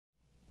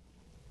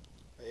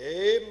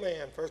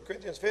Amen. 1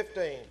 Corinthians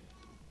 15.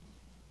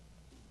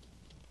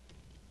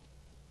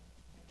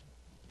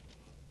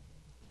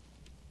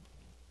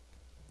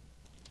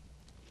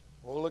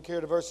 We'll look here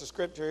at a verse of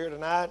Scripture here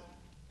tonight.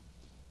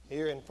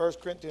 Here in 1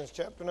 Corinthians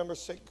chapter number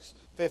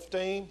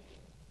 15.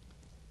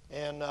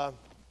 And I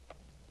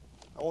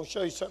want to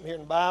show you something here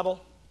in the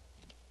Bible.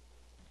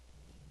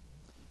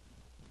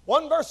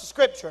 One verse of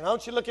Scripture. And I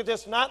want you to look at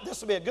this tonight.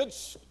 This will be a good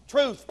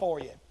truth for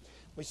you.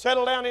 We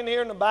settle down in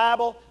here in the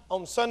Bible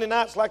on Sunday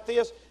nights like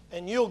this,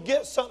 and you'll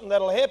get something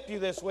that'll help you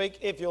this week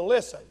if you'll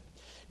listen.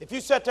 If you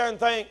sit there and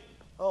think,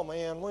 oh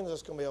man, when's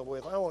this going to be over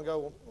with? I want to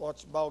go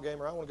watch the ball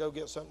game, or I want to go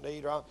get something to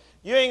eat. Or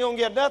you ain't going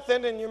to get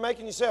nothing, and you're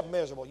making yourself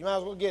miserable. You might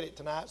as well get it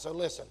tonight, so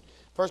listen.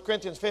 1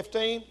 Corinthians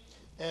 15,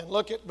 and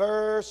look at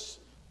verse,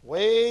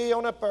 way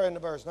on up there in the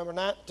verse, number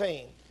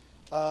 19.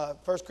 1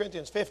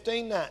 Corinthians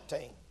 15,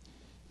 19.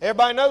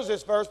 Everybody knows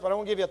this verse, but I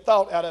want to give you a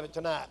thought out of it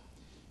tonight.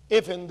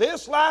 If in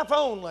this life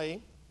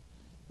only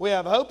we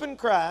have hope in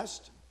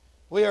Christ,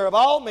 we are of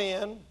all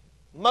men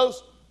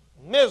most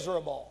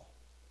miserable.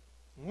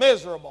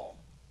 Miserable.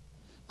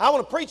 I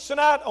want to preach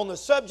tonight on the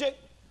subject,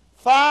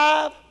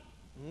 5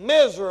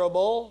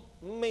 miserable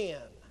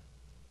men.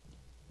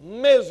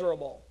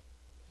 Miserable.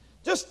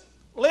 Just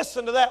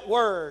listen to that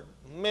word,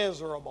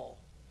 miserable.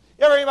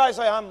 You ever hear anybody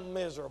say, I'm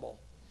miserable?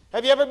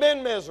 Have you ever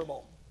been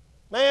miserable?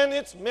 Man,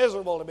 it's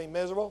miserable to be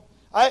miserable.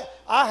 I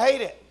hate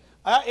it.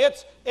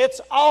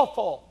 It's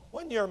awful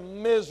when you're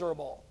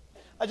miserable.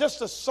 Just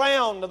the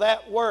sound of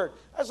that word.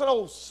 That's an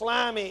old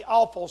slimy,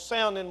 awful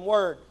sounding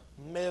word.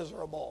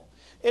 Miserable.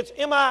 It's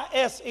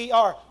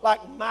M-I-S-E-R,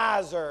 like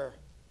miser.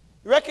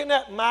 You reckon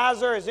that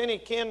miser is any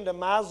kin to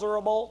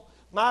miserable?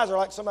 Miser,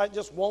 like somebody that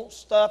just wants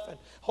stuff and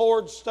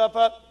hoards stuff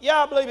up?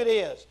 Yeah, I believe it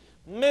is.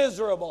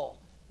 Miserable.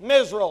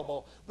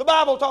 Miserable. The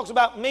Bible talks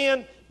about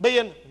men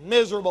being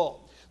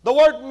miserable. The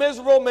word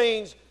miserable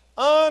means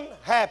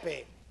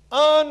unhappy,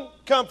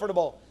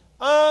 uncomfortable,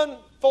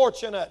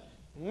 unfortunate,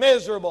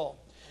 miserable.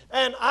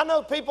 And I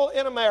know people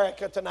in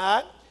America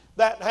tonight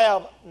that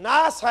have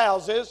nice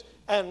houses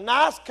and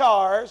nice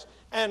cars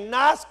and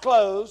nice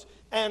clothes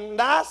and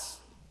nice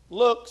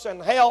looks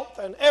and health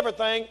and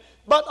everything,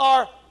 but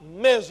are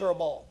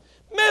miserable.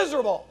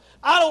 Miserable.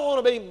 I don't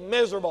want to be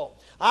miserable.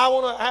 I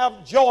want to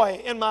have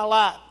joy in my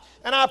life.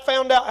 And I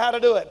found out how to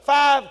do it.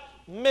 5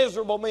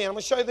 miserable men. I'm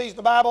going to show you these in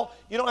the Bible.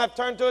 You don't have to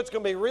turn to it. It's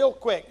going to be real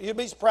quick. You'll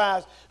be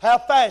surprised how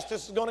fast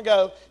this is going to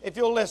go if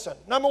you'll listen.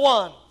 Number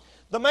 1,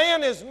 the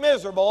man is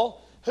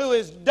miserable who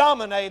is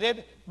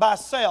dominated by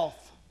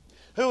self.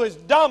 Who is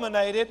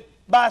dominated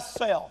by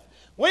self.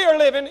 We are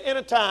living in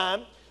a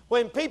time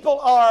when people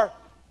are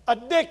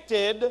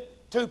addicted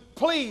to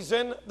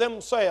pleasing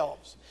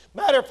themselves.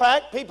 Matter of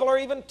fact, people are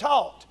even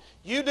taught,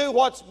 you do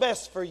what's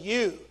best for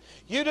you.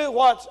 You do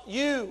what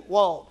you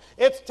want.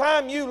 It's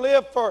time you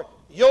live for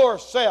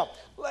yourself.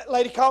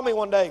 Lady called me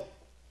one day,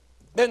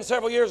 been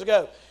several years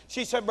ago.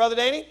 She said, Brother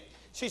Danny,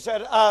 she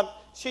said,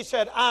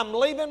 I'm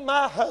leaving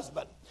my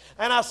husband.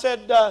 And I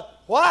said,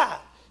 why?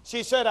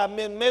 She said, I've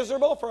been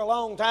miserable for a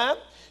long time.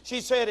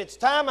 She said, it's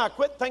time I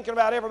quit thinking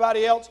about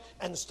everybody else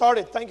and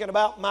started thinking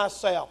about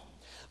myself.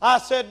 I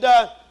said,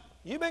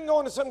 you've been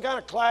going to some kind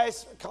of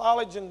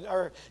college,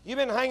 or you've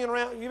been hanging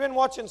around, you've been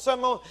watching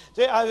some. I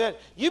said,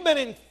 you've been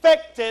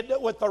infected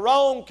with the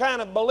wrong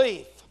kind of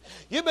belief.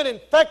 You've been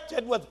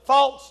infected with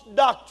false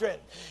doctrine.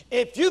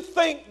 If you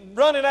think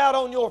running out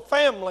on your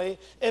family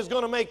is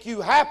going to make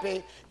you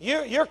happy,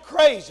 you're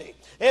crazy.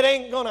 It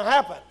ain't going to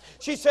happen.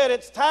 She said,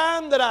 it's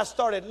time that I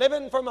started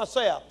living for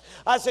myself.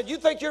 I said, you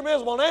think you're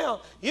miserable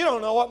now? You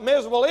don't know what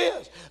miserable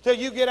is till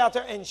you get out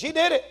there. And she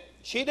did it.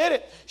 She did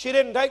it. She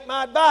didn't take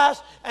my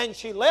advice, and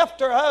she left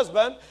her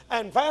husband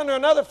and found her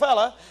another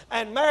fella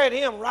and married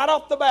him right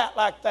off the bat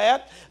like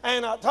that.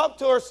 And I talked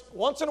to her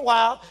once in a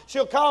while.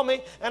 She'll call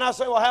me, and I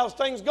say, well, how's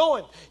things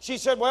going? She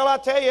said, well, I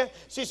tell you,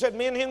 she said,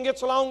 me and him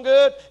gets along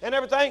good and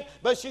everything,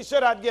 but she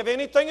said, I'd give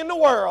anything in the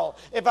world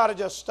if I'd have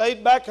just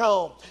stayed back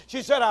home.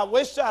 She said, I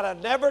wish I'd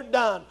have never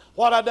done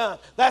what I done.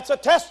 That's a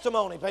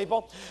testimony,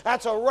 people.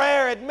 That's a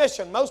rare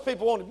admission. Most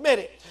people won't admit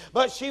it,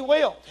 but she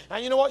will.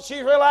 And you know what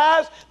she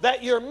realized?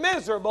 That you're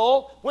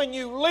miserable when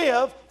you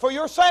live for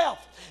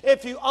yourself.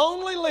 If you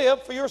only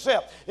live for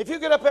yourself. If you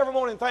get up every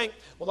morning and think,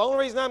 well, the only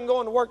reason I'm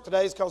going to work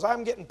today is because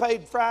I'm getting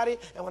paid Friday,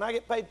 and when I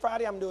get paid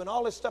Friday, I'm doing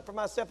all this stuff for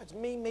myself. It's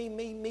me, me,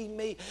 me, me,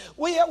 me.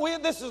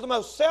 This is the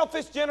most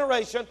selfish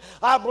generation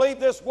I believe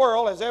this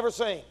world has ever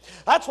seen.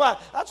 That's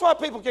why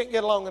people can't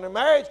get along in their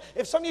marriage.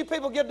 If some of you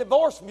people get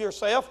divorced from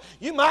yourself,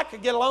 you might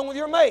could get along with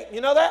your mate.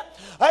 You know that?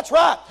 That's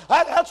right.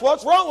 That's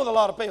what's wrong with a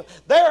lot of people.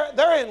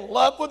 They're in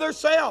love with their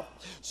self.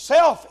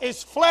 Self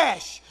is flesh.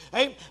 flesh.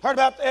 Hey, heard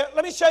about that?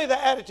 Let me show you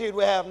the attitude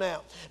we have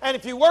now. And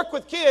if you work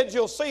with kids,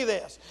 you'll see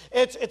this.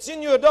 It's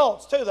in you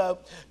adults too, though.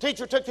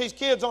 Teacher took these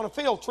kids on a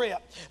field trip,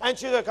 and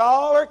she took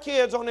all her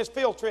kids on this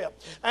field trip,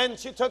 and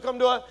she took them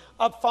to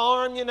a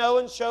farm, you know,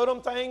 and showed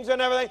them things and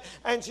everything.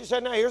 And she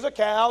said, now here's the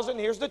cows, and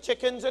here's the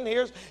chickens, and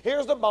here's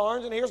the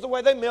barns, and here's the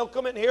way they milk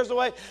them, and here's the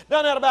way.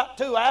 Done that about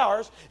 2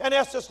 hours, and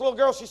asked this little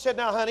girl. She said,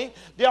 now, honey,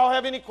 do y'all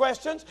have any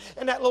questions?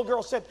 And that little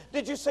girl said,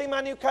 did you see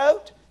my new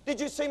coat?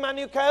 Did you see my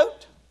new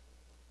coat?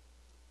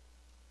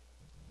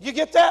 You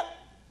get that?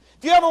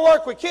 If you ever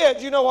work with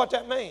kids, you know what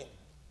that means.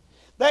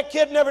 That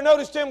kid never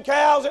noticed them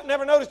cows. It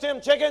never noticed them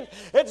chickens.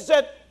 It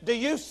said, do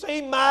you see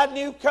my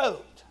new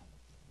coat?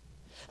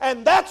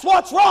 And that's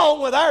what's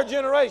wrong with our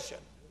generation.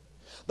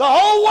 The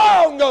whole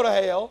world can go to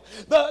hell.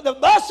 The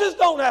buses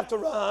don't have to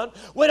run.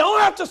 We don't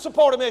have to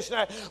support a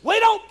missionary. We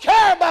don't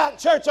care about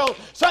church on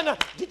Sunday.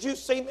 Did you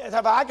see,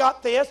 have I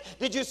got this?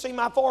 Did you see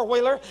my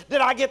four-wheeler?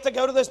 Did I get to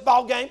go to this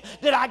ball game?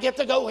 Did I get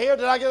to go here?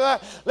 Did I get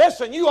that?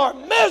 Listen, you are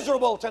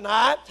miserable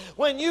tonight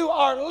when you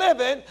are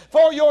living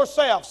for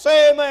yourself.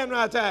 Say amen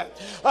right there.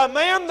 A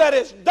man that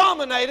is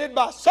dominated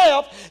by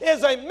self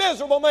is a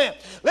miserable man.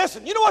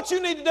 Listen, you know what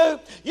you need to do?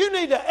 You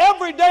need to,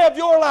 every day of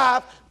your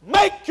life,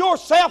 make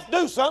yourself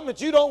do something that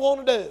you don't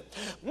want to do.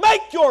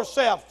 Make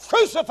yourself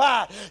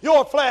crucify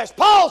your flesh.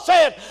 Paul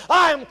said,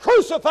 I am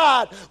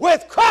crucified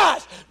with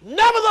Christ.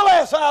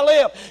 Nevertheless I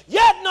live.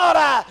 Yet not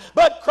I,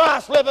 but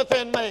Christ liveth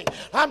in me.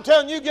 I'm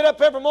telling you, get up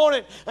every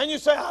morning and you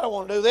say, I don't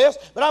want to do this,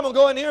 but I'm going to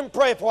go in here and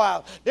pray for a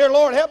while. Dear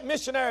Lord, help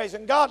missionaries,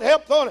 and God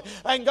help throwing it.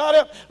 And God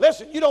help.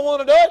 Listen, you don't want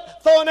to do it?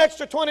 Throw an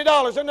extra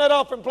 $20 in that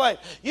offering plate.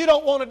 You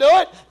don't want to do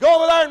it? Go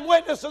over there and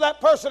witness to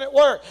that person at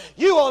work.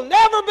 You will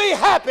never be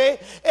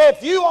happy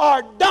if you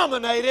are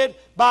dominated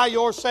by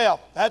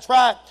yourself. That's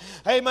right.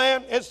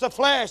 Amen. It's the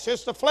flesh.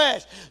 It's the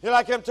flesh. You're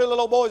like them two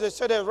little boys that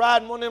said they was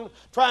riding one of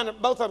them,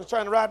 both of them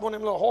trying to ride one of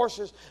them little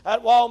horses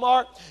at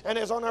Walmart, and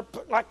they was on there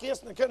like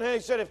this, and they couldn't.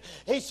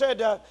 He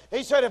said,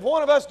 if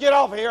one of us get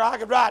off here, I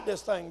could ride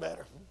this thing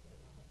better.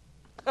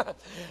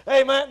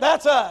 Amen.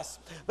 That's us.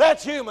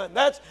 That's human.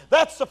 That's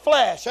the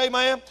flesh.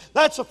 Amen.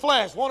 That's the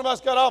flesh. One of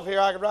us got off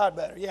here, I could ride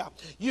better. Yeah,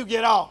 you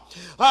get off.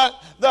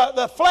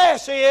 The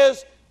flesh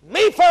is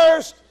me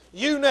first,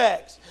 you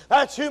next.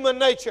 That's human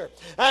nature.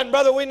 And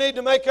brother, we need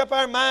to make up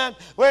our mind.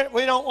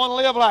 We don't want to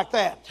live like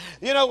that.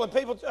 You know, when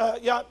people,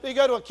 you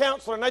go to a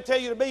counselor and they tell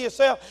you to be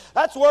yourself,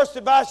 that's the worst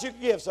advice you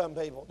can give some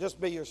people.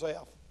 Just be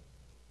yourself.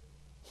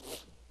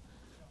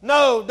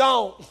 No,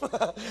 don't.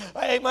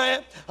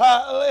 Amen.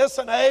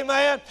 Listen,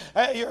 amen.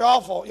 You're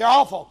awful. You're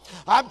awful.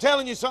 I'm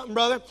telling you something,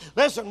 brother.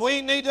 Listen,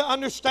 we need to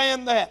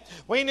understand that.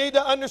 We need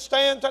to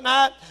understand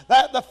tonight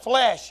that the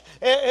flesh,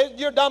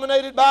 you're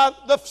dominated by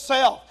the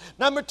self.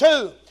 Number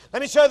two,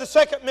 let me show you the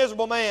second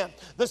miserable man.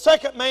 The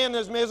second man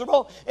that's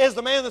miserable is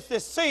the man that's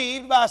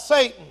deceived by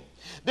Satan.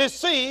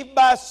 Deceived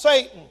by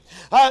Satan.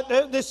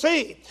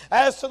 Deceived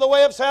as to the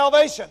way of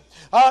salvation.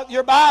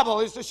 Your Bible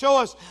is to show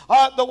us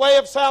the way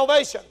of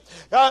salvation.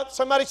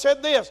 Somebody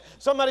said this.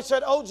 Somebody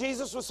said, oh,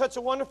 Jesus was such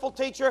a wonderful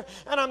teacher,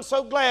 and I'm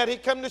so glad He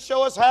come to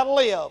show us how to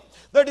live.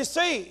 They're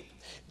deceived.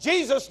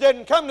 Jesus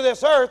didn't come to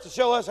this earth to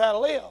show us how to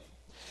live.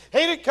 He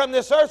didn't come to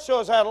this earth to show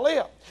us how to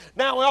live.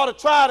 Now, we ought to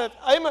try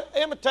to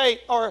imitate,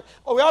 or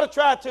we ought to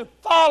try to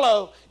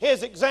follow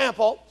His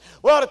example.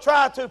 We ought to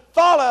try to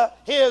follow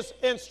His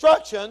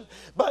instruction,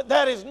 but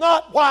that is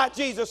not why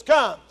Jesus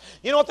come.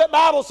 You know what that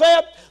Bible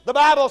said? The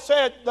Bible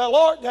said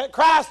that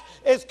Christ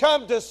is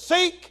come to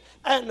seek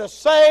and to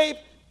save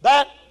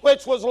that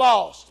which was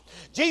lost.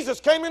 Jesus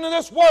came into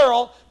this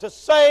world to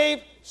save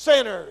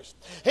sinners.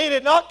 He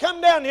did not come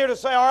down here to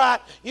say, all right,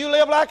 you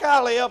live like I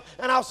live,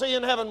 and I'll see you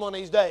in heaven one of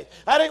these days.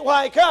 That ain't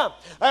why He come.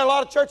 And a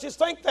lot of churches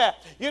think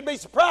that. You'd be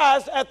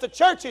surprised at the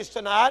churches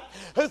tonight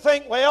who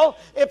think, well,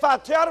 if I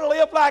try to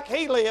live like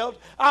He lived,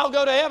 I'll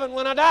go to heaven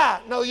when I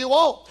die. No, you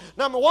won't.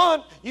 Number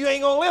one, you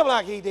ain't going to live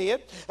like He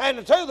did. And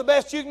number two, the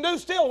best you can do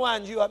still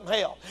winds you up in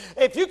hell.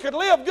 If you could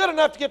live good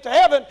enough to get to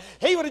heaven,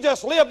 He would have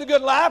just lived a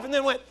good life and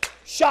then went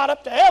shot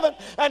up to heaven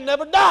and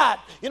never died.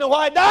 You know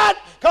why He died?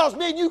 Because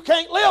me and you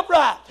can't live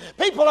right.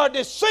 People are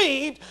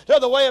deceived to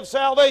the way of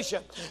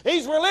salvation.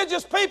 These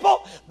religious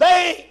people,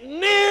 they ain't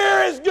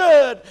near as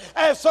good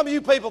as some of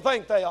you people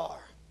think they are.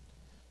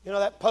 You know,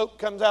 that Pope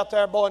comes out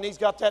there, boy, and he's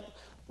got that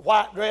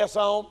white dress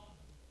on,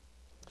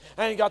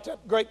 and he got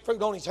that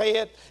grapefruit on his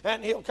head,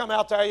 and he'll come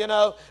out there, you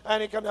know,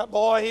 and he come out,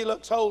 boy, he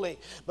looks holy.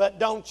 But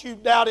don't you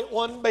doubt it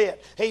one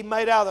bit. He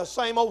made out of the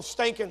same old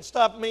stinking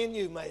stuff me and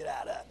you made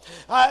out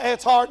of.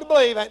 It's hard to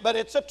believe, but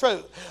it's the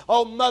truth.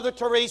 Oh, Mother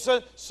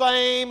Teresa,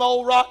 same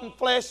old rotten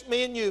flesh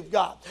me and you've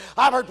got.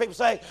 I've heard people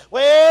say,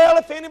 well,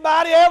 if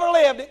anybody ever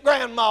lived it,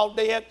 Grandma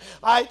did.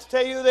 I hate to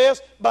tell you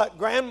this, but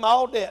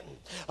Grandma didn't.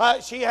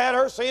 She had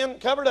her sin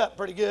covered up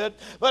pretty good,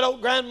 but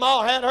old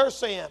grandma had her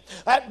sin.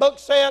 That book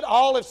said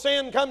all have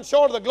sinned, come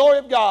short of the glory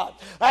of God.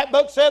 That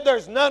book said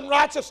there's none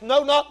righteous,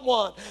 no, not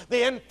one.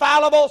 The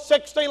infallible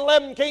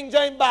 1611 King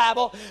James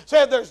Bible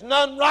said there's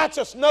none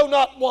righteous, no,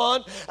 not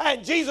one.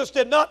 And Jesus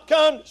did not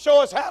come to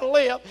show us how to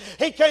live.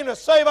 He came to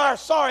save our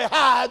sorry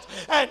hides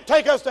and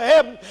take us to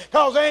heaven,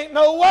 because there ain't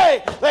no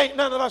way, there ain't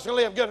none of us can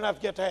live good enough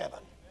to get to heaven.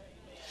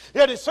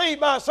 You're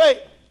deceived by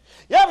Satan.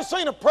 You ever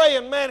seen a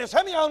praying mantis?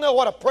 How many of y'all know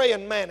what a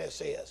praying mantis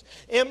is?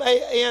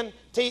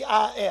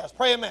 M-A-N-T-I-S.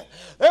 Praying mantis.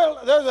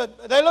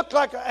 They look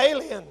like an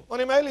alien, one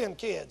of them alien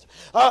kids.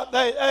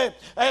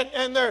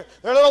 And they're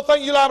little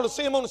thing, you're liable to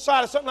see them on the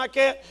side of something like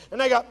that,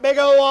 and they got big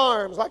old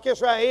arms like this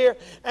right here,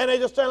 and they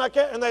just stand like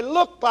that, and they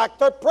look like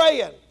they're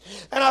praying.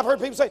 And I've heard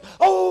people say,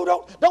 oh,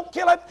 don't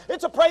kill it.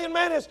 It's a praying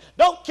mantis.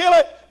 Don't kill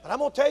it. But I'm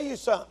going to tell you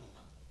something.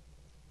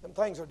 Them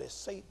things are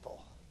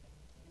deceitful.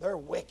 They're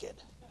wicked.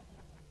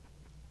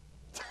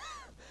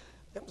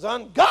 Them's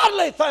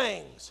ungodly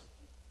things.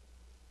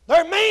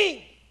 They're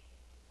mean.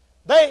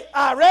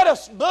 I read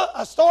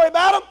a story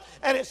about them,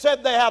 and it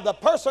said they have the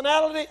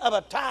personality of a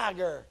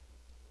tiger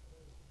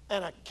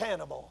and a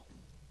cannibal.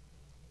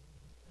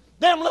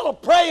 Them little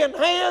praying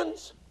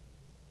hands,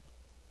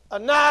 a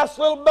nice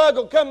little bug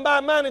will come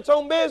by, mind its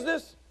own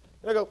business,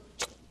 and they'll go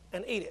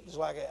and eat it just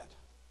like that.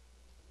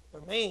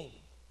 They're mean.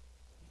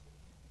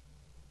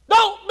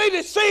 Don't be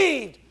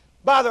deceived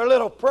by their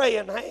little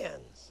praying hands.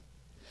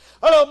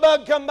 A little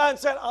bug come by and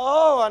said,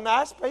 oh, a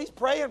nice, he's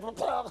praying from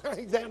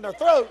he's down their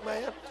throat,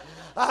 man.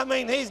 I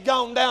mean, he's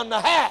gone down the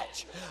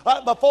hatch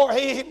before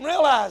he even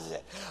realizes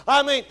it.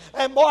 I mean,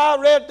 and boy, I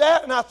read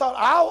that and I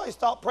always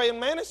thought praying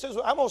mantises,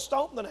 I'm going to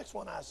stomp the next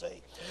one I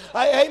see.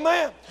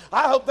 Amen.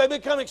 I hope they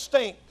become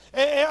extinct.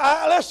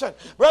 Listen,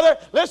 brother,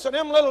 listen,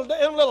 them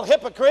little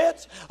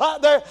hypocrites.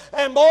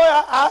 And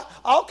boy,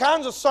 all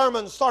kinds of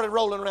sermons started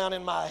rolling around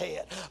in my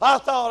head. I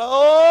thought,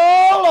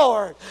 oh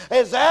Lord,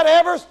 is that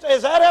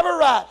ever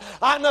right?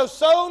 I know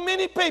so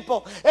many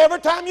people. Every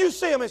time you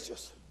see them, it's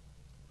just.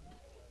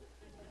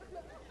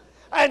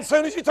 And as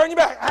soon as you turn your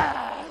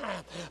back,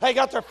 they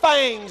got their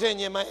fangs in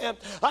you, man.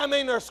 I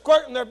mean, they're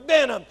squirting their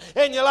venom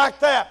in you like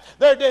that.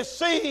 They're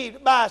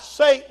deceived by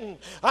Satan.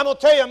 I'm going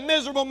to tell you, a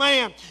miserable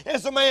man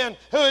is a man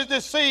who is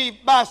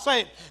deceived by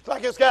Satan.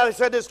 Like this guy, they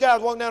said this guy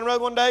was walking down the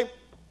road one day,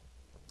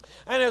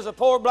 and there's a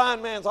poor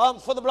blind man. So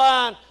arms for the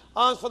blind,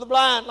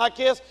 like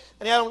this.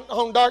 And he had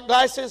on dark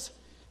glasses,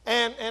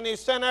 and he's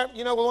standing there,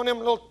 you know, with one of them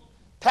little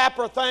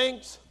tapper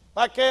things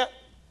like that.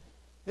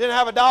 He didn't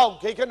have a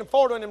dog. He couldn't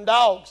afford one of them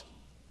dogs.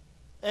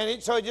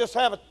 And so he just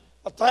have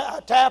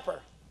a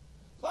tapper.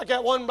 Like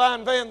that one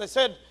blind man, they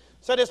said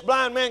this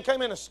blind man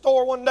came in a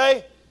store one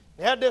day,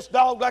 and had his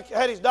dog like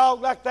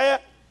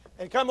that,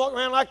 and he come walking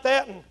around like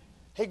that, and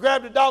he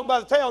grabbed the dog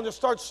by the tail and just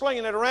started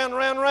slinging it around and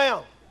around and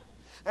around.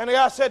 And the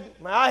guy said,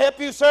 may I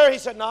help you, sir? He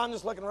said, no, I'm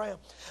just looking around.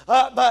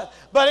 But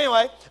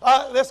anyway,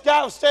 this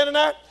guy was standing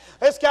there.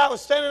 This guy was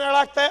standing there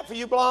like that. For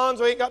you blondes,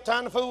 we ain't got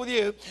time to fool with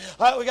you.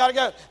 We got to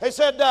go. He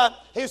said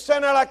he was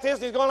standing there like this,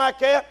 and he's going like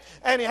that,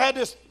 and he had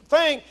this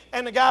thing,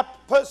 and the guy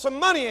put some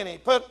money in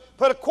it, put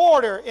a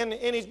quarter in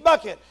his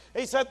bucket.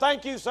 He said,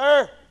 thank you,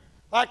 sir,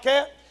 like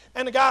that.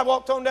 And the guy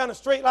walked on down the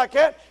street like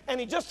that,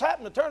 and he just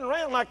happened to turn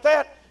around like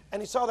that,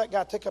 and he saw that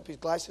guy take up his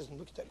glasses and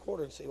look at that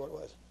quarter and see what it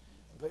was,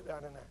 and put it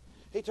down in there.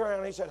 He turned around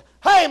and he said,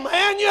 hey,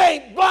 man, you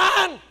ain't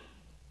blind.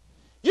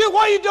 What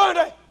are you doing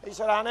today? He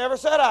said, I never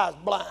said I was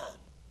blind.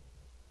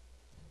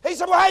 He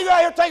said, well, how are you out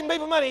here taking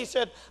people money? He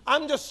said,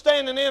 I'm just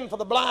standing in for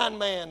the blind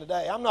man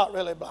today. I'm not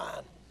really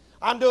blind.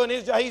 I'm doing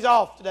his job. He's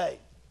off today.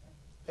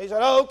 He said,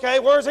 oh, okay,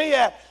 where's he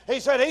at? He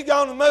said, he's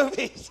gone to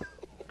movies.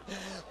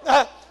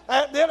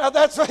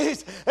 That's what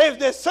he's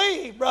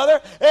deceived,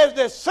 brother. He's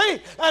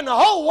deceived. And the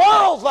whole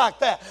world's like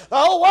that. The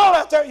whole world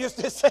out there is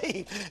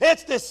deceived.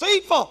 It's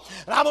deceitful.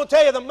 And I'm going to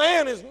tell you, the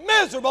man is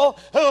miserable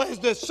who is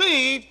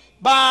deceived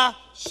by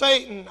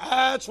Satan.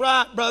 That's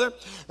right, brother.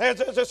 There's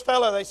this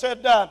fellow, they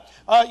said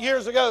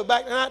years ago,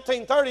 back in the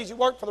 1930s, he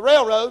worked for the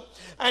railroad,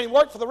 and he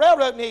worked for the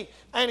railroad,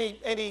 and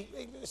he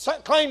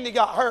claimed he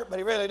got hurt, but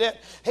he really didn't.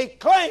 He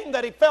claimed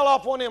that he fell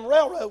off one of them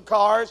railroad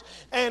cars,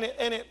 and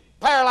it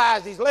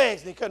paralyzed his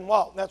legs, and he couldn't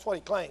walk. That's what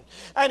he claimed.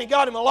 And he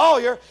got him a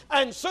lawyer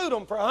and sued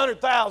him for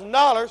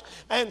 $100,000,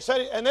 and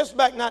said, and this is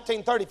back in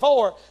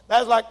 1934.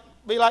 That was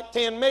be like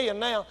 $10 million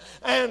now.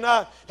 And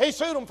he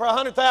sued him for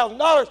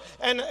 $100,000,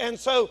 and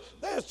so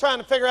they was trying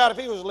to figure out if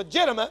he was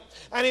legitimate.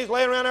 And he's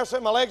laying around there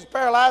saying, my legs are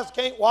paralyzed,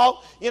 can't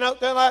walk,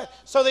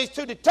 so these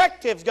two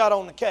detectives got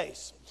on the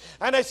case.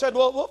 And they said,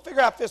 well, we'll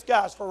figure out if this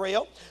guy's for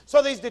real.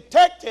 So these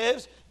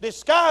detectives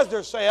disguised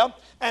themselves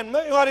and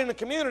moved out in the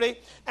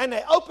community, and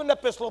they opened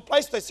up this little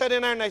place. They sat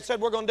in there and they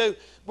said, we're going to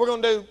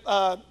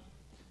do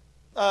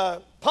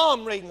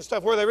palm reading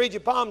stuff, where they read your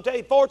palm, tell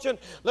you fortune,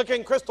 look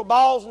in crystal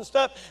balls and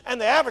stuff,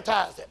 and they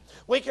advertised it.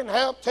 We can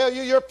help tell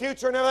you your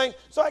future and everything.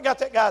 So I got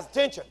that guy's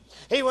attention.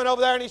 He went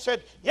over there and he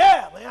said,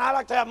 yeah, man, I'd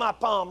like to have my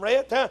palm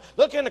read.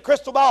 Look in the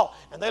crystal ball.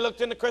 And they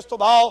looked in the crystal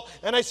ball,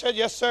 and they said,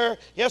 yes, sir,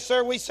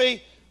 we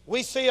see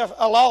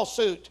a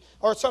lawsuit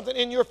or something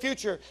in your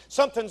future.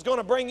 Something's going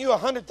to bring you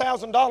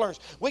 $100,000.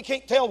 We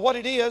can't tell what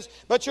it is,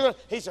 but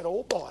he said,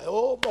 oh boy,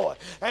 oh boy.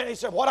 And he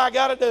said, what I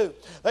got to do?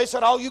 They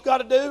said, all you got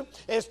to do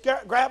is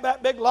grab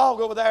that big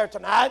log over there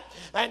tonight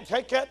and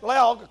take that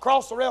log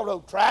across the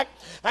railroad track.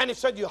 And he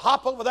said, you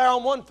hop over there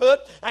on one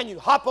foot and you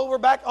hop over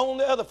back on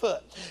the other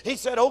foot. He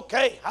said,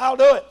 okay, I'll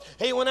do it.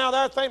 He went out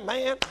there thinking,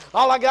 man,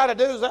 all I got to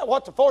do is that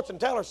what the fortune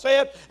teller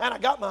said, and I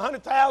got my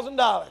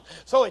 $100,000.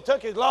 So he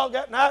took his log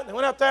that night and they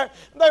went out there.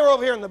 And they were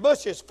over here in the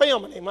bushes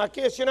filming him like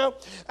this, you know.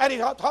 And he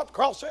hopped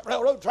across that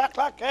railroad track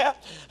like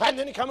that. And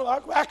then he come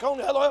back on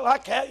the other way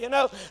like that, you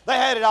know. They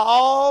had it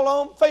all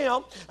on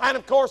film. And,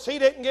 of course, he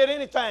didn't get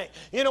anything.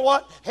 You know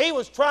what? He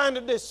was trying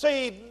to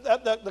deceive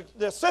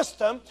the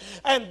system,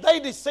 and they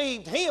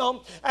deceived him,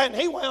 and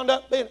he wound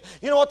up being,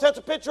 you know what that's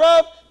a picture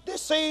of?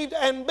 Deceived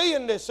and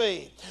being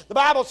deceived. The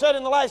Bible said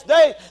in the last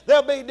day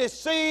they'll be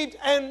deceived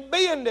and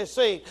being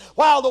deceived.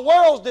 While the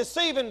world's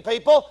deceiving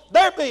people,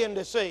 they're being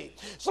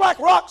deceived. It's like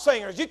rock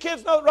singers. You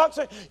kids know rock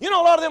singers. You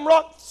know a lot of them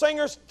rock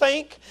singers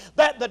think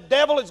that the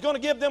devil is going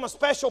to give them a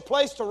special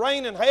place to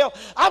reign in hell.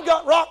 I've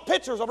got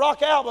pictures of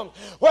rock albums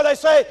where they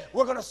say,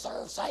 we're going to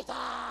serve Satan.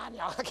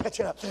 Y'all catch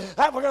it up.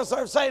 We're going to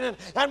serve Satan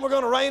and we're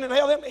going to reign in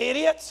hell. Them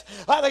idiots.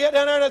 They get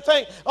down there and they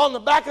think on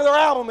the back of their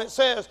album it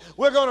says,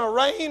 we're going to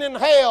reign in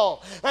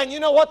hell. And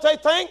you know what they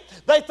think?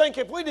 They think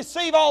if we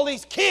deceive all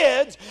these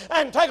kids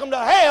and take them to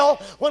hell,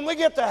 when we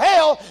get to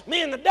hell,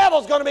 me and the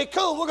devil's going to be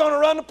cool. We're going to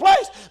run the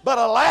place. But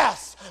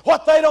alas,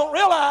 what they don't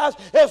realize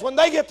is when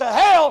they get to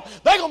hell,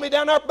 they're going to be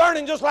down there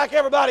burning just like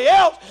everybody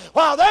else.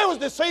 While they was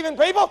deceiving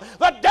people,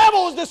 the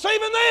devil was deceiving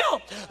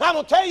them. I'm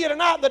going to tell you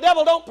tonight, the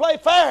devil don't play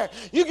fair.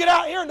 You get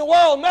out here in the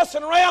world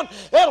messing around,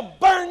 it'll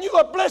burn you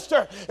a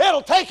blister.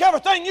 It'll take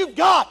everything you've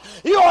got.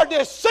 You are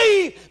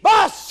deceived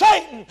by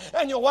Satan,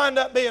 and you'll wind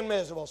up being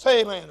miserable.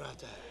 Say amen right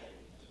there.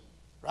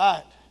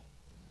 Right.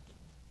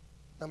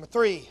 Number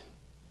 3,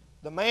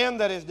 the man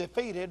that is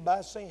defeated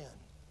by sin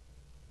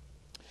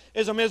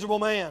is a miserable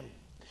man.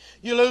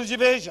 You lose your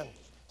vision.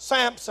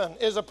 Samson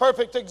is a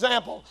perfect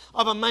example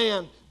of a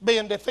man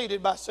being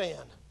defeated by sin.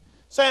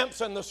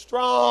 Samson, the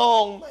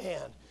strong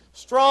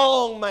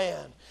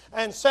man.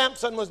 And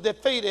Samson was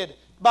defeated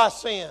by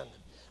sin.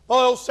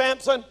 Boy, old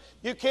Samson,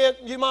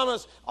 you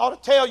mamas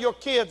ought to tell your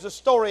kids the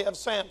story of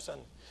Samson.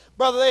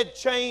 Brother, they'd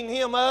chain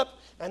him up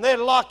and they'd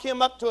lock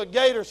him up to a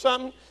gate or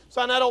something.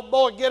 So that old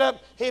boy would get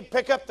up, he'd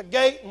pick up the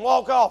gate and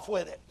walk off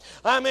with it.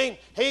 I mean,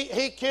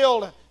 he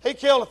killed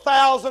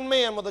 1,000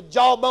 men with the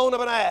jawbone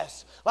of an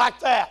ass.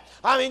 Like that.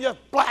 I mean, just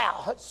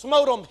blow,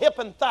 smote them hip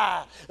and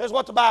thigh, is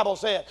what the Bible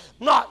said.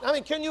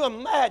 Can you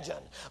imagine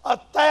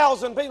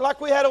 1,000 people like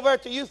we had over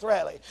at the youth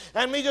rally,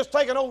 and me just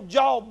take an old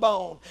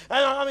jawbone,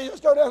 and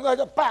just go down there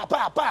and pow,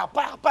 pow, pow,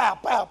 pow, pow,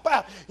 pow,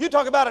 pow. You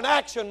talk about an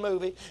action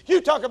movie.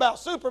 You talk about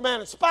Superman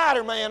and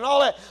Spider-Man and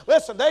all that.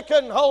 Listen, they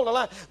couldn't hold a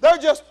line. They're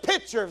just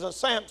pictures of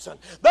Samson.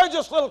 They're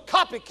just little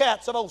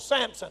copycats of old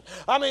Samson.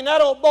 I mean,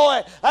 that old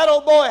boy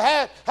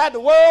had the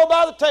world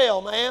by the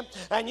tail, man.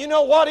 And you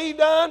know what he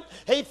done?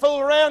 He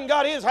fooled around and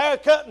got his hair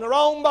cut in the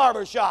wrong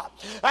barber shop.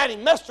 And he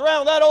messed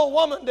around with that old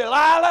woman,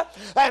 Delilah.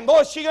 And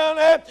boy, she got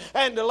there.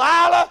 And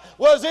Delilah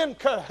was in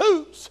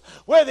cahoots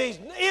with his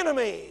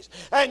enemies.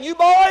 And you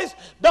boys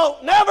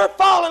don't never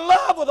fall in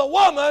love with a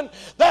woman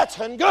that's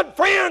in good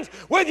friends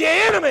with your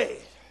enemy.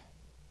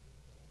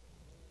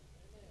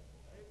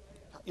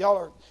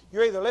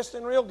 You're either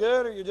listening real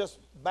good or you're just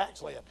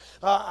backslid.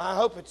 I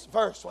hope it's the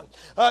first one.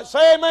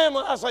 Say amen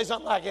when I say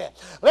something like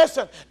that.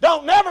 Listen,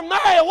 don't never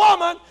marry a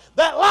woman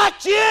that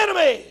likes your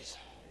enemies.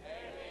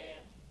 Amen.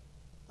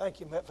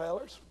 Thank you,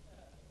 fellas.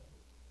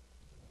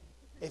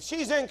 If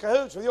she's in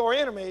cahoots with your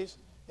enemies,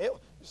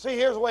 see,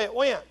 here's the way it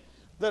went.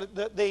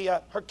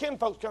 Her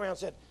kinfolks come around and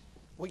said,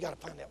 we got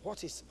to find out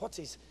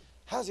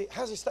how's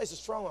he stay so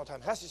strong all the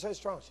time? How's he stay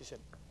strong? She said,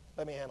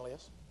 let me handle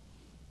this.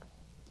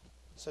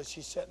 So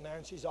she's sitting there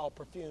and she's all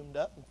perfumed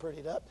up and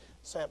prettied up.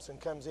 Samson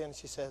comes in and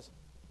she says,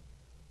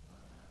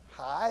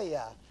 hi,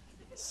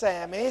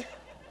 Sammy.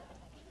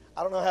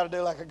 I don't know how to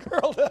do like a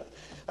girl does.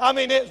 I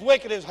mean, it's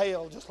wicked as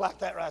hell, just like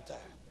that right there.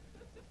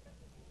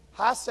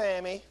 Hi,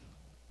 Sammy.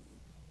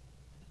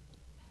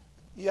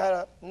 You had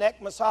a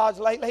neck massage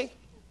lately?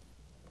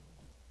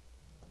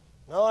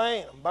 No, I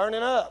ain't. I'm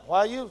burning up. Why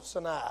are you so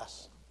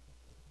nice?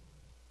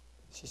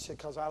 She said,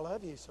 because I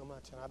love you so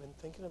much and I've been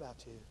thinking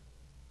about you.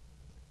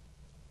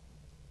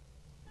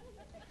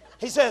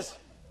 He says,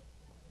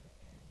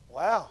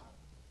 wow.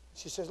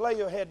 She says, lay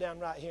your head down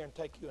right here and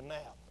take you a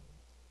nap.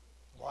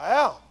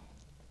 Wow.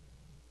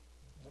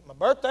 Is it my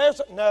birthday or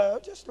something? No,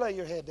 just lay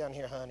your head down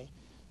here, honey.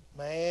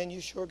 Man,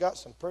 you sure got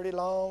some pretty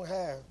long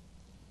hair.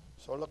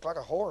 So it looked like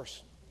a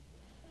horse.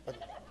 But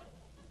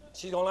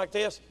she's going like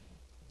this.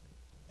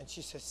 And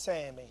she says,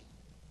 Sammy.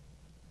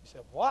 He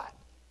said, what?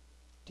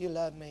 Do you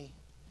love me?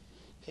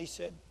 He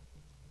said,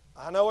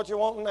 I know what you're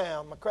wanting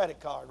now, my credit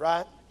card,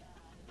 right?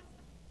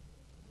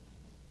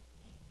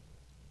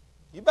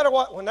 You better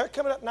watch. When they're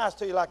coming up nice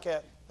to you like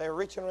that, they're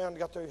reaching around and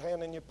got their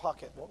hand in your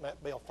pocket wanting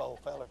that billfold,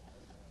 fella.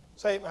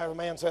 Say, my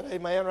man said,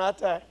 amen right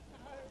there.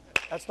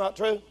 That's not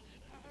true.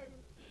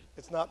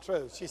 It's not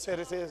true. She said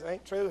it is.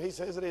 Ain't true. He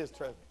says it is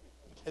true.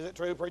 Is it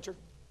true, preacher?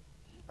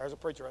 There's a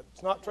preacher.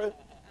 It's not true.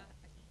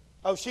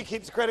 Oh, she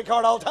keeps a credit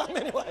card all the time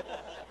anyway.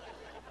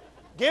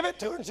 Give it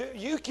to her. And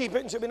you keep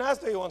it and she'll be nice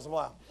to you once in a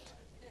while.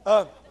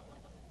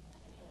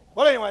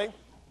 Well, anyway,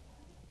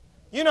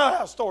 you know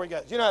how the story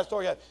goes.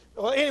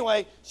 Well,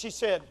 anyway, she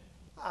said,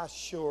 I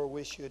sure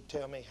wish you'd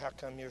tell me how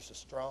come you're so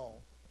strong.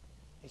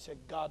 He said,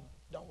 God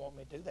don't want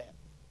me to do that.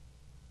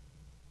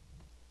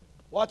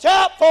 Watch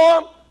out for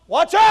him.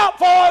 Watch out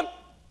for him.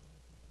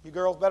 You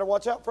girls better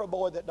watch out for a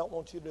boy that don't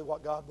want you to do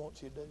what God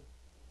wants you to do.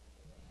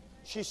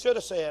 She should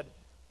have said,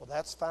 well,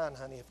 that's fine,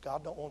 honey. If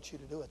God don't want you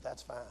to do it,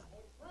 that's fine.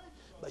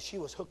 But she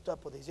was hooked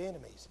up with his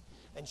enemies.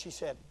 And she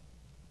said,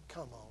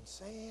 come on,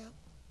 Sam.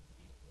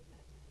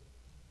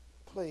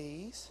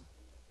 Please.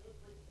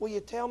 Will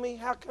you tell me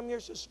how come you're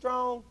so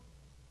strong?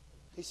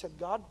 He said,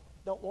 God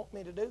don't want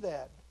me to do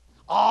that.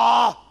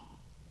 Come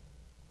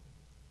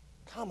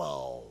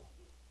on.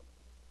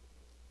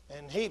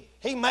 And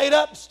he made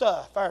up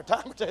stuff for a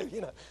time or two,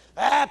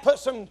 put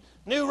some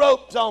new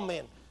ropes on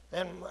me,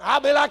 and I'll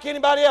be like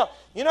anybody else.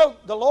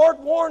 The Lord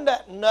warned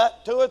that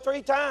nut 2 or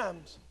 3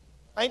 times.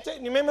 You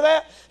remember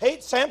that?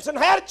 Samson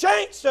had a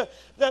chance to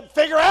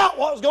figure out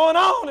what was going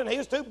on, and he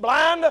was too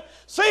blind to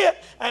see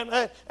it.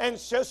 And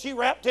so she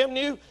wrapped him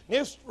new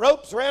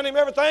ropes around him,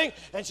 everything,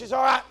 and she said,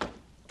 all right,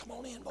 come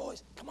on in,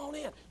 boys, come on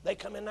in. They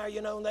come in there,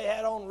 and they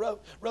had on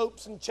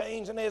ropes and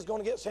chains, and they was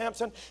going to get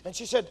Samson. And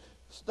she said,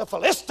 the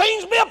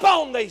Philistines be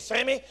upon thee,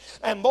 Sammy.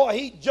 And boy,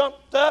 he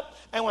jumped up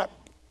and went,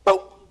 boom,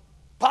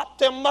 popped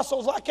them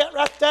muscles like that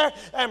right there,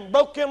 and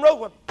broke them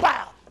ropes, went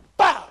pow,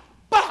 pow,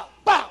 pow,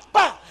 pow,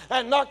 pow,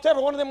 and knocked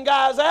every one of them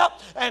guys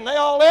out, and they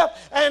all left,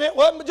 and it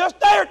wasn't just a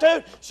day or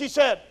two. She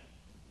said,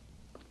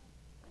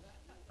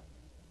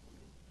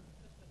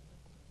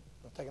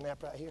 I'll take a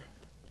nap right here.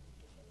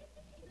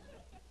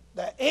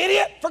 The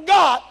idiot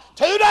forgot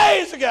 2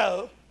 days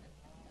ago.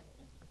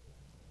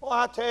 Well,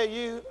 I tell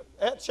you,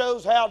 that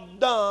shows how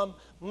dumb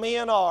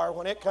men are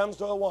when it comes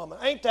to a woman.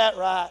 Ain't that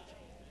right?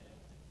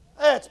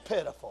 That's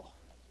pitiful.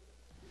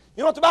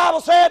 You know what the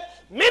Bible said?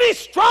 Many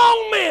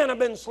strong men have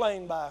been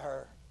slain by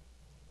her.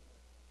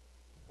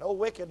 No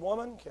wicked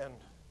woman can.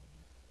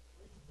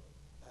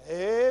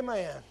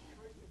 Amen.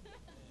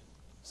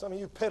 Some of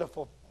you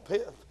pitiful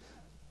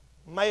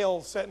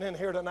males sitting in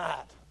here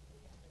tonight.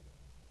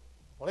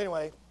 Well,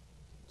 anyway,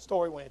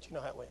 story went. You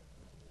know how it went.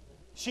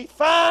 She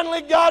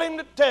finally got him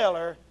to tell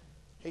her.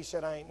 He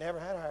said, I ain't never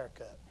had a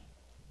haircut.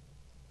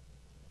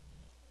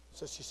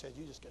 So she said,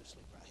 you just go to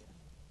sleep right here.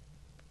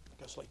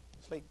 Go sleep,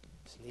 sleep,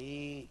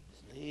 sleep,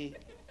 sleep.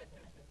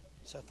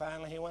 So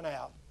finally he went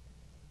out.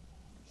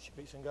 She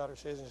reached and got her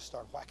scissors and just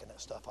started whacking that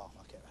stuff off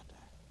like that right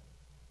there.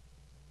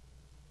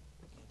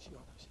 And she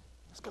went,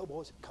 let's go,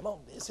 boys. Come on,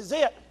 this is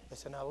it. They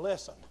said, now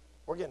listen.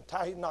 We're getting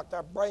tired. He knocked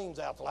our brains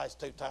out the last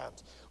 2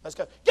 times. Let's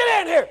go.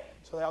 Get in here.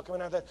 So they all come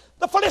in out there.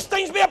 The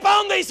Philistines be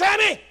upon thee,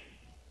 Sammy.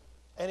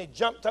 And he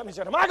jumped up and he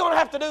said, am I going to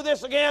have to do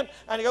this again?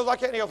 And he goes like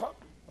that. And he goes,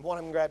 and one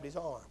of them grabbed his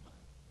arm.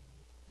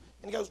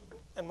 And he goes,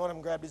 and one of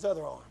them grabbed his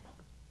other arm.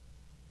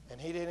 And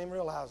he didn't even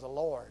realize the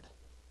Lord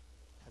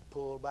had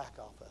pulled back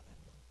off of him.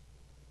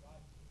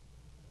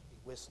 He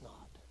wist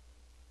not.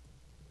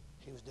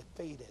 He was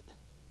defeated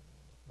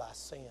by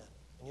sin.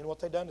 And you know what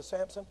they done to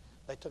Samson?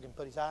 They took him and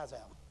put his eyes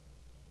out.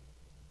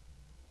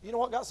 You know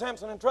what got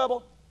Samson in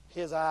trouble?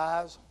 His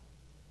eyes.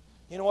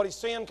 You know what his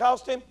sin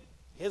cost him?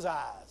 His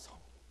eyes.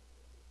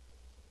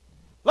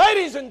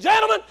 Ladies and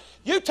gentlemen,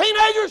 you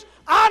teenagers,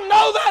 I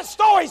know that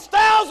story's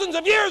thousands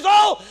of years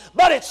old,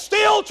 but it's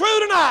still true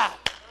tonight.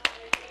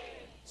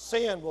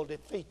 Sin will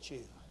defeat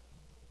you.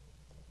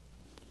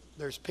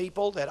 There's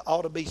people that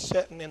ought to be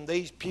sitting in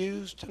these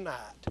pews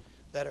tonight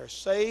that are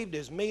saved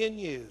as me and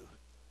you,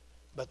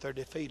 but they're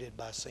defeated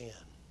by sin.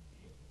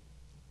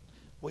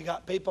 We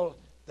got people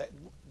that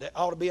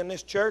ought to be in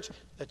this church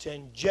that's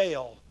in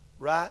jail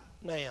right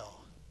now.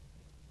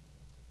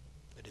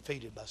 They're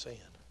defeated by sin.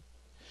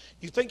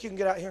 You think you can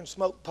get out here and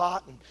smoke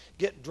pot and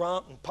get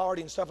drunk and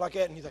party and stuff like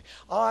that, and you think,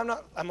 oh,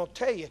 I'm going to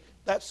tell you,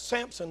 that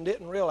Samson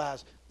didn't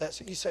realize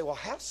that. You say, well,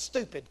 how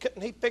stupid.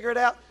 Couldn't he figure it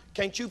out?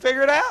 Can't you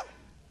figure it out?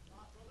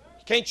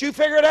 Can't you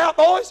figure it out,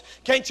 boys?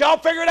 Can't y'all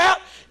figure it out?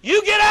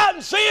 You get out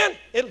and sin,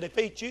 it'll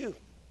defeat you.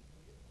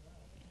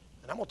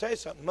 And I'm going to tell you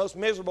something. The most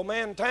miserable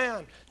man in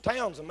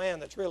town's a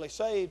man that's really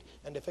saved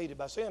and defeated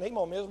by sin. He's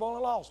more miserable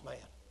than a lost man.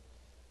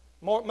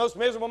 Most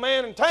miserable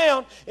man in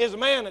town is a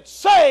man that's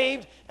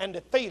saved and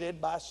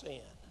defeated by sin.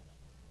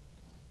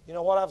 You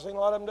know what I've seen a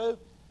lot of them do?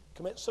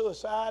 Commit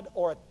suicide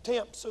or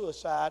attempt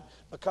suicide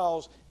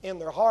because in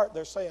their heart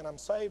they're saying, I'm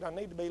saved, I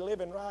need to be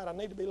living right, I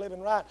need to be living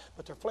right,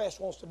 but their flesh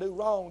wants to do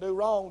wrong, do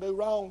wrong, do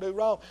wrong, do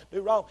wrong,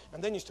 do wrong.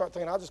 And then you start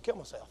thinking, I'll just kill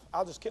myself.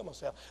 I'll just kill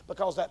myself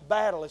because that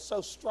battle is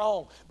so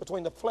strong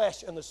between the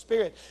flesh and the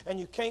spirit, and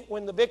you can't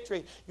win the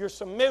victory. You're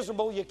so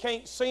miserable you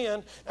can't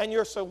sin, and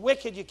you're so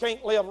wicked you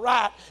can't live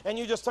right, and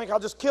you just think, I'll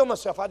just kill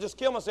myself, I'll just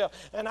kill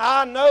myself. And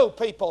I know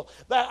people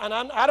that, and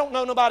I don't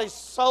know nobody's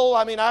soul,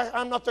 I mean,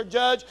 I'm not their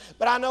judge,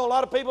 but I know a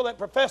lot of people that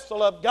profess to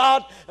love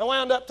God and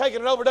wound up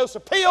taking an overdose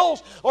of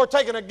pills or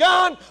taking a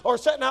gun or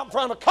sitting out in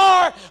front of a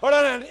car or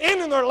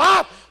ending their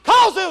life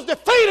because they was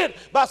defeated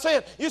by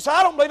sin. You say,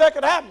 I don't believe that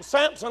could happen.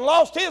 Samson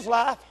lost his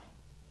life.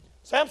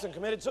 Samson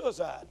committed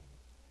suicide.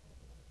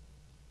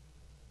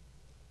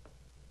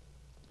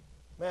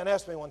 Man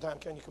asked me one time,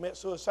 can you commit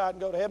suicide and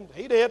go to heaven?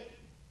 He did.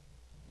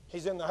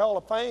 He's in the Hall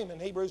of Fame in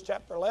Hebrews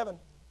chapter 11.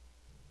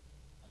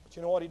 But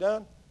you know what he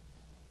done?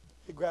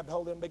 He grabbed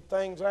hold of them big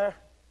things there,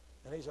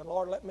 and he said,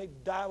 Lord, let me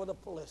die with a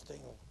Philistine.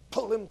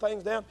 Pull them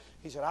things down.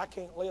 He said, I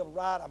can't live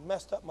right. I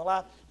messed up my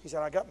life. He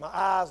said, I got my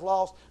eyes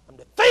lost. I'm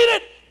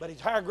defeated. But his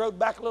hair growed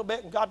back a little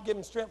bit, and God gave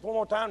him strength one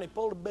more time, and he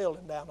pulled a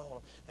building down on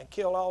him and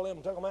killed all of them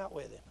and took them out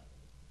with him.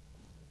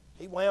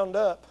 He wound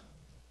up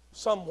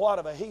somewhat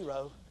of a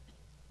hero,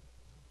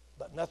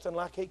 but nothing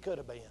like he could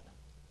have been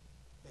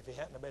if he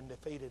hadn't have been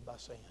defeated by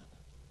sin.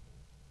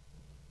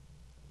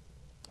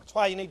 That's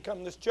why you need to come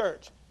to this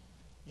church.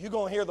 You're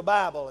going to hear the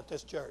Bible at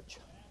this church.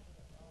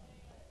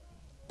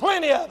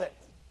 Plenty of it.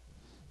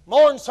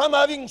 More than some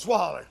of you can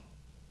swallow.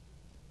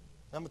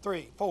 Number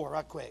 4,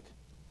 right quick.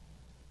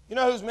 You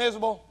know who's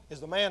miserable? Is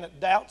the man that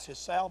doubts his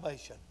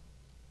salvation.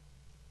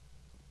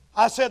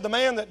 I said the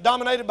man that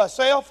dominated by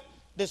self,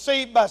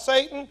 deceived by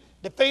Satan,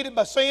 defeated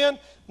by sin.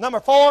 Number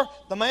 4,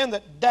 the man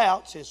that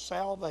doubts his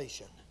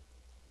salvation.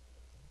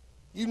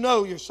 You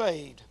know you're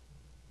saved,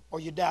 or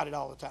you doubt it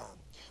all the time.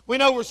 We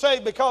know we're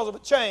saved because of a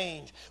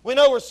change. We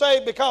know we're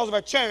saved because of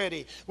our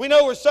charity. We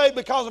know we're saved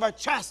because of our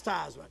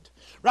chastisement.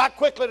 Right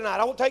quickly tonight,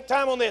 I won't take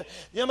time on this.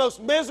 The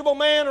most miserable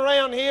man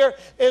around here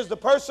is the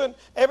person,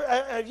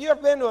 have you ever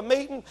been to a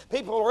meeting?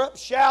 People are up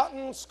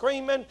shouting,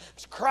 screaming,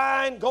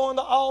 crying, going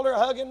to the altar,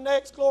 hugging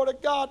necks, glory to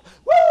God.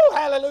 Woo,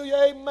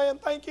 hallelujah, amen,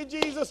 thank you,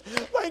 Jesus.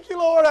 Thank you,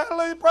 Lord,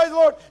 hallelujah, praise the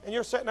Lord. And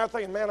you're sitting there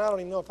thinking, man, I don't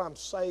even know if I'm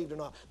saved or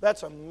not.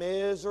 That's a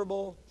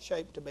miserable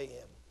shape to be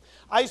in.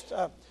 I used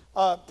to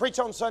preach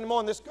on Sunday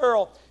morning. This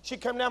girl,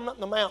 she'd come down in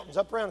the mountains,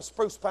 up around the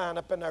spruce pine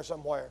up in there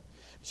somewhere.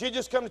 She'd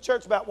just come to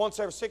church about once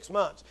every 6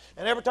 months.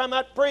 And every time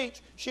I'd preach,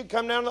 she'd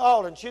come down to the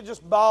altar and she'd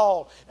just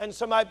bawl. And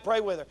somebody'd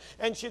pray with her.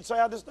 And she'd say,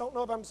 I just don't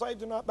know if I'm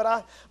saved or not. But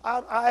I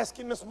asked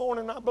him this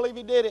morning and I believe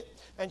he did it.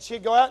 And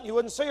she'd go out and you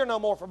wouldn't see her no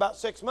more for about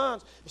 6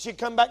 months. She'd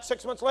come back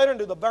 6 months later and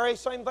do the very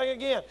same thing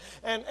again.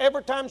 And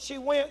every time she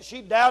went,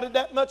 she doubted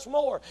that much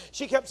more.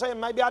 She kept saying,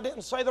 maybe I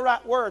didn't say the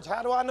right words.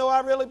 How do I know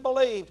I really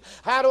believed?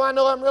 How do I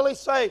know I'm really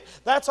saved?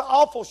 That's an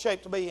awful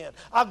shape to be in.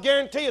 I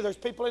guarantee you there's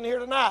people in here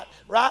tonight,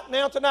 right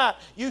now tonight,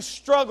 you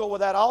struggle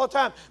with that all the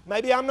time.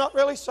 Maybe I'm not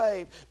really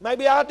saved.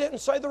 Maybe I didn't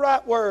say the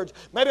right words.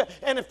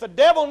 And if the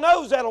devil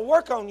knows that'll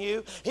work on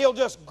you, he'll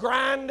just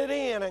grind it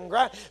in and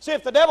grind. See,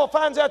 if the devil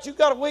finds out you've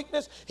got a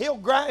weakness, he'll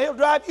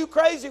drive you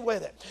crazy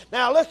with it.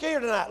 Now, look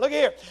here tonight. Look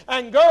here.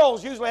 And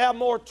girls usually have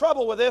more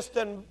trouble with this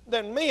than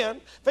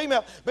men,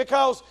 female,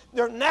 because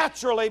they're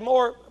naturally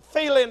more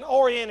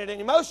feeling-oriented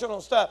and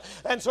emotional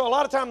stuff. And so a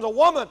lot of times a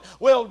woman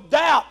will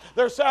doubt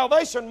their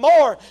salvation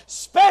more,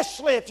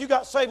 especially if you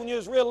got saved when you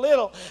was real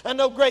little and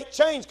no great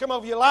change come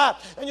over your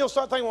life. And you'll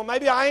start thinking, well,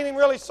 maybe I ain't even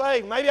really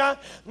saved. Maybe I'm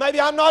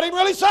not even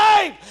really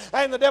saved.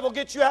 And the devil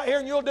gets you out here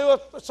and you'll do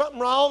something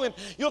wrong and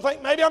you'll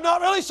think, maybe I'm not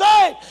really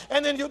saved.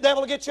 And then the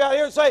devil will get you out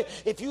here and say,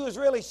 if you was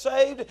really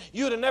saved,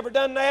 you'd have never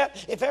done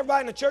that. If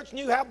everybody in the church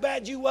knew how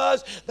bad you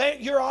was,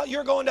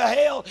 you're going to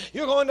hell.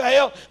 You're going to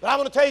hell. But I'm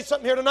going to tell you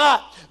something here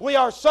tonight. We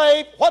are saved.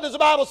 What does the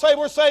Bible say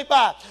we're saved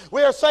by?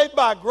 We are saved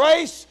by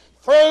grace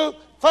through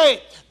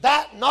faith.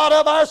 That not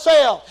of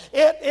ourselves.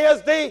 It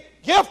is the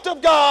gift of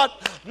God,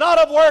 not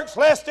of works,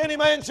 lest any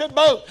man should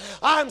boast.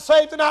 I'm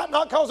saved tonight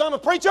not because I'm a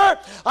preacher.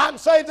 I'm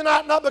saved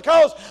tonight not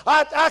because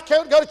I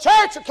can't go to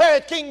church or carry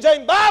a King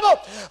James Bible.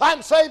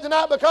 I'm saved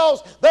tonight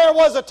because there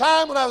was a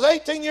time when I was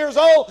 18 years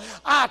old.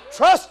 I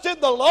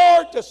trusted the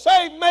Lord to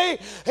save me.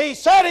 He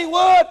said He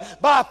would.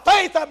 By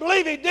faith, I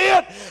believe He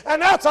did.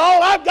 And that's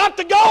all I've got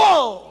to go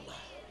on.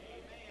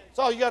 That's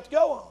all you got to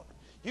go on.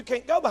 You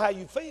can't go by how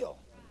you feel.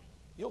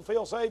 You'll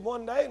feel saved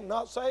one day and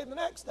not saved the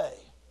next day.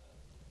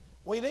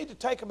 We need to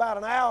take about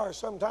an hour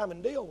sometime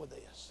and deal with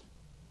this.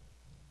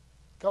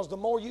 Because the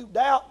more you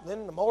doubt,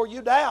 then the more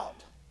you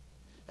doubt.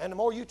 And the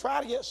more you try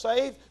to get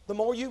saved, the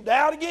more you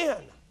doubt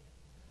again.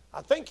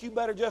 I think you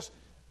better just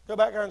go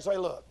back there and say,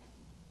 look,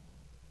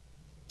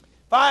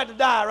 if I had to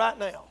die right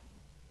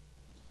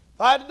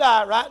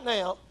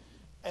now,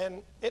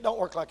 and it don't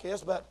work like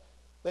this, but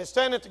they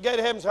stand at the gate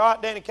of heaven and say, all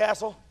right, Danny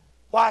Castle,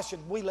 why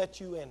should we let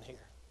you in here?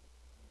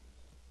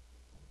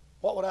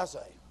 What would I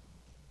say?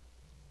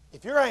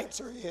 If your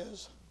answer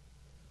is,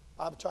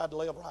 I've tried to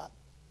live right,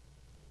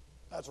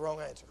 that's the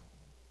wrong answer.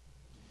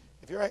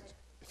 If your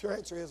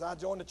answer is, I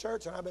joined the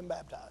church and I've been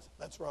baptized,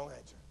 that's the wrong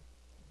answer.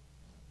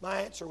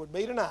 My answer would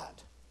be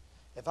tonight,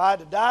 if I had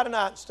to die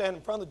tonight and stand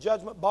in front of the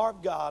judgment bar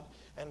of God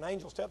and an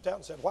angel stepped out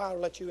and said, why would I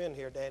let you in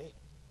here, Danny?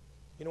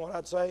 You know what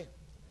I'd say?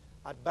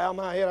 I'd bow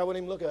my head, I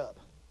wouldn't even look up.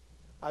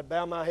 I'd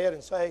bow my head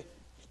and say,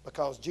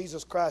 because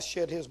Jesus Christ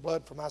shed His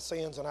blood for my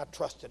sins and I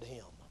trusted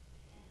Him.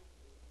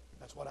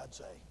 That's what I'd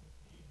say.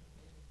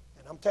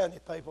 And I'm telling you,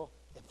 people,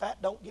 if that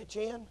don't get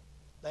you in,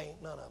 there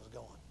ain't none of us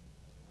going.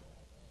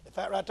 If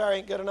that right there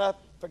ain't good enough,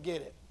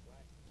 forget it.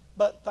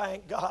 but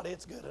thank God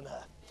it's good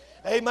enough.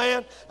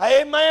 Amen.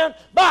 Amen.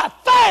 By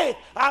faith,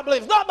 I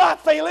believe. It's not by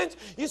feelings.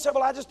 You say,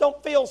 well, I just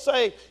don't feel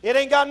saved. It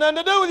ain't got nothing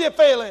to do with your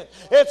feeling.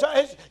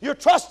 You're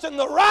trusting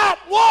the right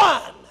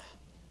one.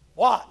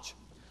 Watch.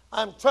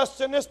 I'm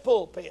trusting this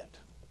pulpit.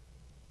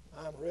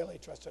 I'm really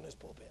trusting this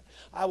pulpit.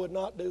 I would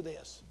not do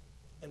this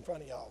in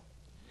front of y'all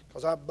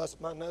because I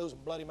bust my nose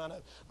and bloody my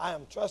nose. I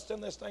am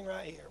trusting this thing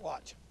right here.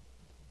 Watch.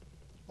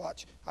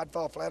 Watch. I'd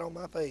fall flat on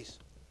my face.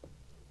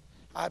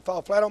 I'd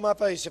fall flat on my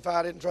face if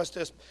I didn't trust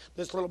this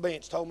little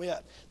bench. Told me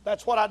up.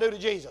 That's what I do to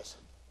Jesus.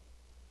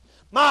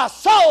 My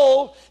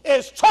soul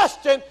is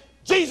trusting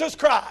Jesus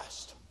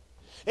Christ.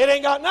 It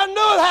ain't got nothing to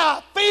do with how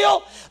I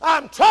feel.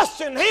 I'm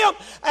trusting Him,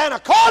 and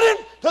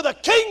according to the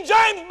King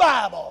James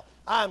Bible,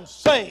 I'm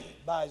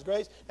saved by His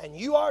grace, and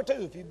you are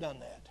too if you've done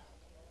that.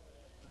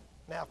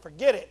 Now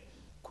forget it.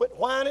 Quit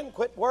whining,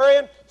 quit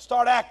worrying,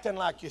 start acting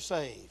like you're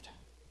saved.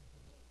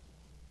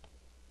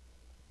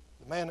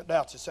 The man that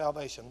doubts his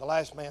salvation, the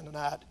last man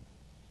tonight,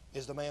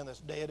 is the man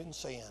that's dead in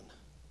sin.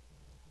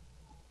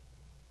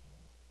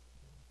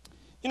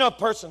 You know, a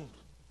person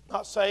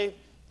not saved,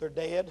 they're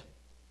dead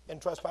in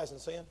trespass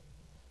and sin.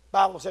 The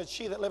Bible said,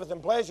 she that liveth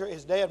in pleasure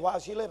is dead while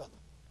she liveth.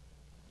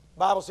 The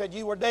Bible said,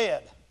 you were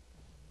dead.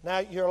 Now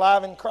you're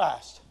alive in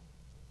Christ.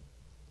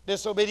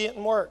 Disobedient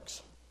in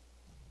works.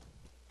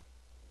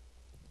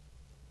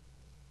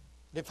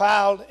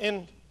 Defiled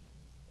in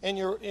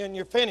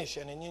your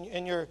finishing,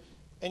 in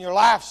your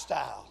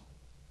lifestyle.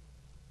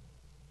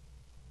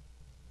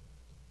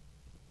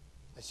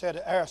 They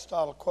said,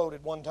 Aristotle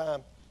quoted one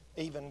time,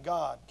 even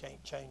God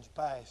can't change the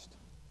past.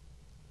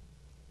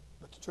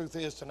 But the truth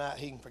is tonight,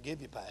 He can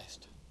forgive your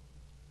past.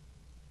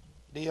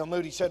 D.L.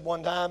 Moody said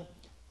one time,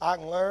 I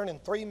can learn in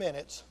 3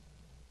 minutes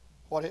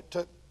what it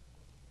took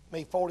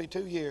me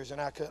 42 years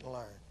and I couldn't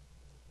learn.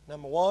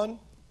 Number one,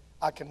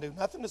 I can do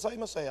nothing to save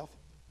myself.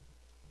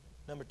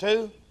 Number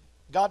two,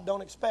 God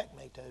don't expect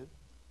me to.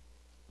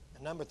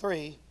 And number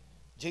three,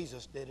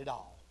 Jesus did it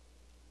all.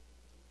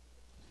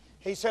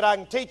 He said, I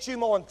can teach you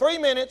more in 3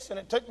 minutes and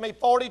it took me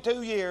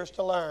 42 years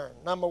to learn.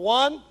 Number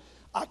one,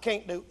 I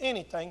can't do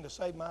anything to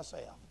save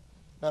myself.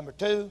 Number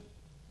two,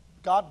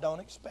 God don't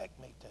expect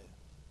me to.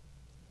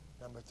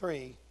 Number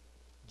three,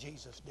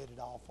 Jesus did it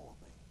all for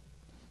me.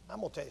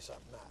 I'm going to tell you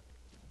something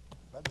now.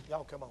 Brother,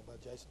 y'all come on, Brother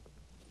Jason.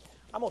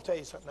 I'm going to tell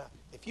you something now.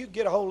 If you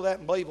get a hold of that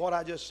and believe what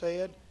I just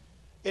said,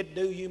 it'd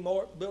do you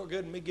more good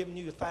than me giving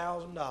you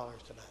 $1,000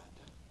 tonight.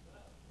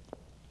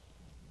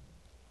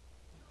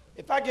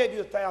 If I gave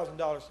you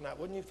 $1,000 tonight,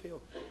 wouldn't you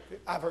feel?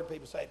 I've heard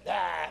people say,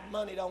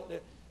 money don't do.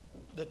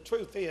 The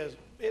truth is,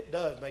 it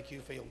does make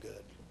you feel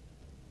good.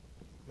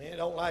 I mean, it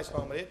don't last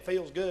long, but it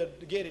feels good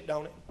to get it,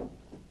 don't it?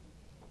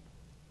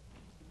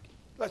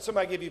 Let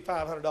somebody give you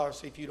 $500,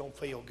 see if you don't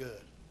feel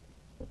good.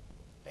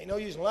 Ain't no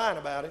use lying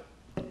about it.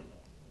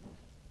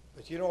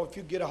 But you know, if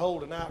you get a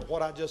hold tonight of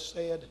what I just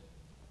said,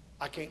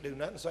 I can't do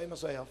nothing to save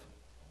myself.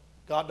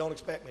 God don't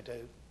expect me to.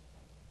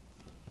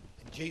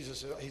 And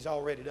Jesus, He's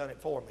already done it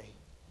for me.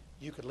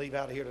 You could leave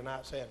out of here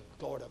tonight saying,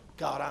 Lord,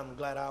 God, I'm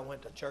glad I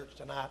went to church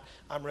tonight.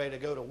 I'm ready to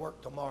go to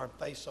work tomorrow and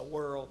face the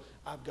world.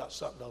 I've got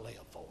something to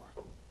live for.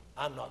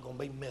 I'm not going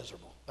to be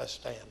miserable. Let's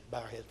stand, bow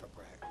our heads for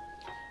prayer.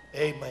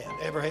 Amen.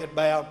 Every head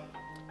bowed,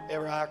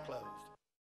 every eye closed.